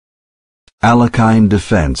Alekhine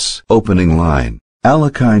Defense, opening line.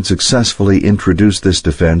 Alekhine successfully introduced this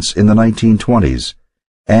defense in the 1920s,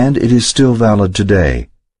 and it is still valid today.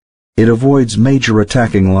 It avoids major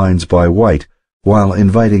attacking lines by white while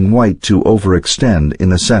inviting white to overextend in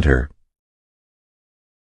the center.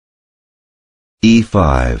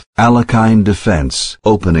 E5, Alekhine Defense,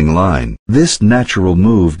 opening line. This natural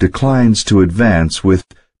move declines to advance with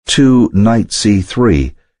 2 Knight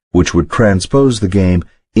c3, which would transpose the game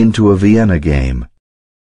into a Vienna game.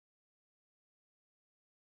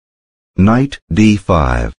 Knight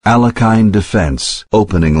d5, Alekhine Defense,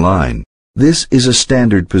 opening line. This is a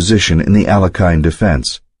standard position in the Alekhine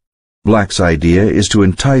defense. Black's idea is to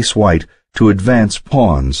entice white to advance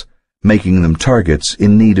pawns, making them targets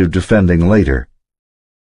in need of defending later.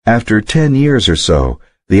 After 10 years or so,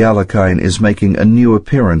 the Alekhine is making a new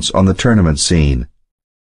appearance on the tournament scene.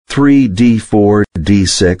 3 d4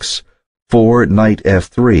 d6, 4 knight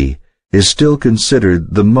f3 is still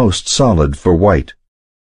considered the most solid for white.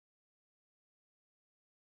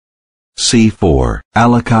 c4,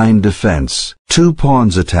 Alekhine Defense, 2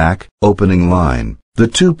 pawns attack, opening line. The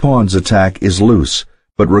 2 pawns attack is loose,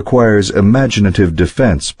 but requires imaginative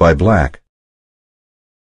defense by black.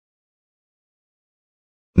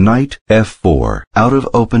 Knight f4, out of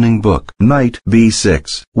opening book. Knight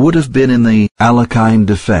b6 would have been in the Alekhine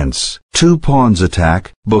Defense, 2 pawns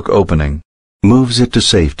attack, book opening. Moves it to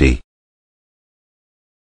safety.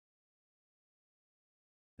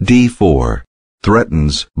 d4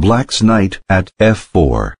 threatens black's knight at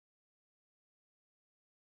f4.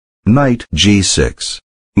 Knight g6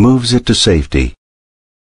 moves it to safety.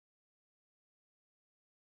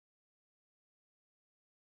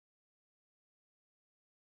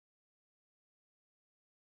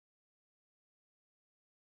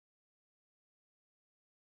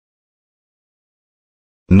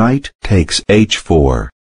 Knight takes h4.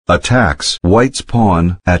 Attacks white's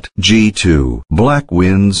pawn at g2. Black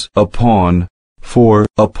wins a pawn for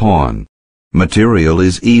a pawn. Material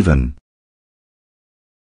is even.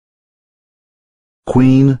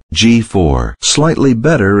 Queen g4. Slightly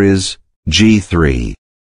better is g3.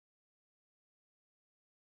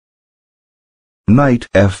 Knight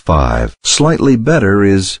f5. Slightly better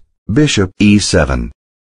is bishop e7.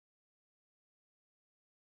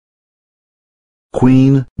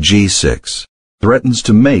 Queen g6 threatens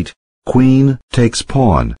to mate. Queen takes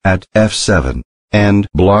pawn at f7 and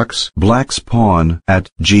blocks black's pawn at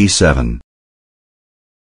g7.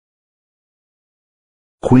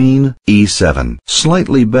 Queen e7.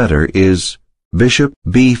 Slightly better is bishop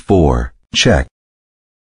b4, check.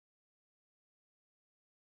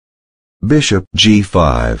 Bishop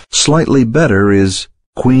g5. Slightly better is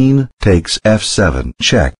queen takes f7,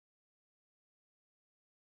 check.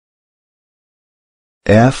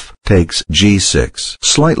 F takes g6.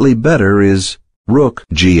 Slightly better is rook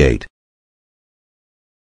g8.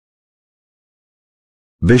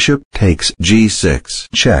 Bishop takes g6,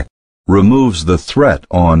 check. Removes the threat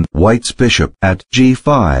on white's bishop at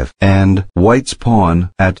g5 and white's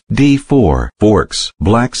pawn at d4, forks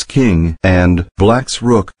black's king and black's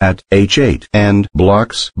rook at h8 and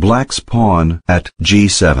blocks black's pawn at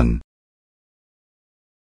g7.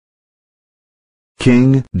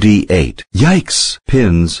 King d8. Yikes!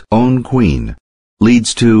 Pins own queen.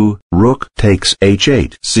 Leads to rook takes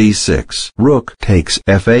h8, c6, rook takes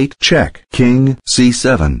f8, check, king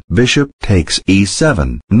c7, bishop takes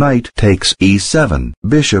e7, knight takes e7,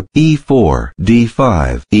 bishop e4,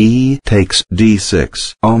 d5, e takes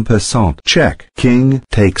d6, en passant, check, king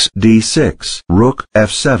takes d6, rook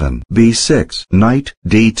f7, b6, knight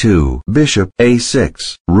d2, bishop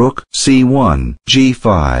a6, rook c1,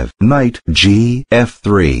 g5, knight g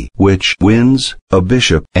f3, which wins a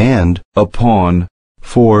bishop and a pawn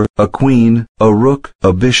for a queen, a rook,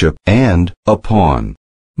 a bishop, and a pawn.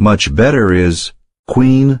 Much better is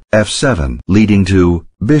queen f7, leading to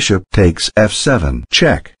bishop takes f7,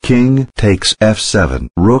 check, king takes f7,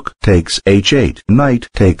 rook takes h8, knight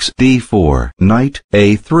takes d4, knight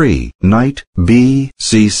a3, knight b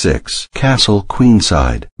c6, castle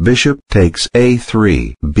queenside, bishop takes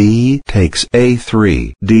a3, b takes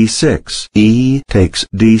a3, d6, e takes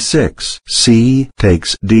d6, c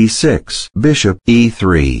takes d6, bishop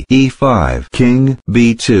e3, e5, king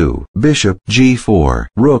b2, bishop g4,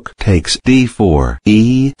 rook takes d4,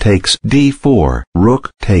 e takes d4,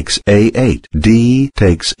 rook takes a8, d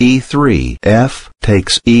takes e3, f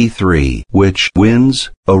takes e3, which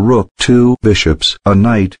wins a rook, 2 bishops, a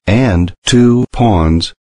knight, and 2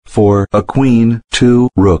 pawns, for a queen, 2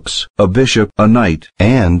 rooks, a bishop, a knight,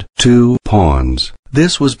 and 2 pawns.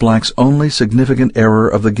 This was black's only significant error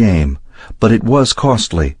of the game, but it was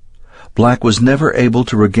costly. Black was never able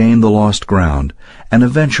to regain the lost ground and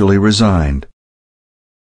eventually resigned.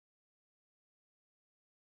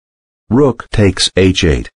 Rook takes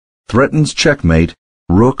h8. Threatens checkmate.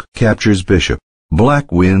 Rook captures bishop.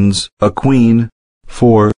 Black wins a queen,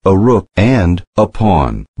 4, a rook, and a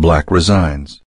pawn. Black resigns.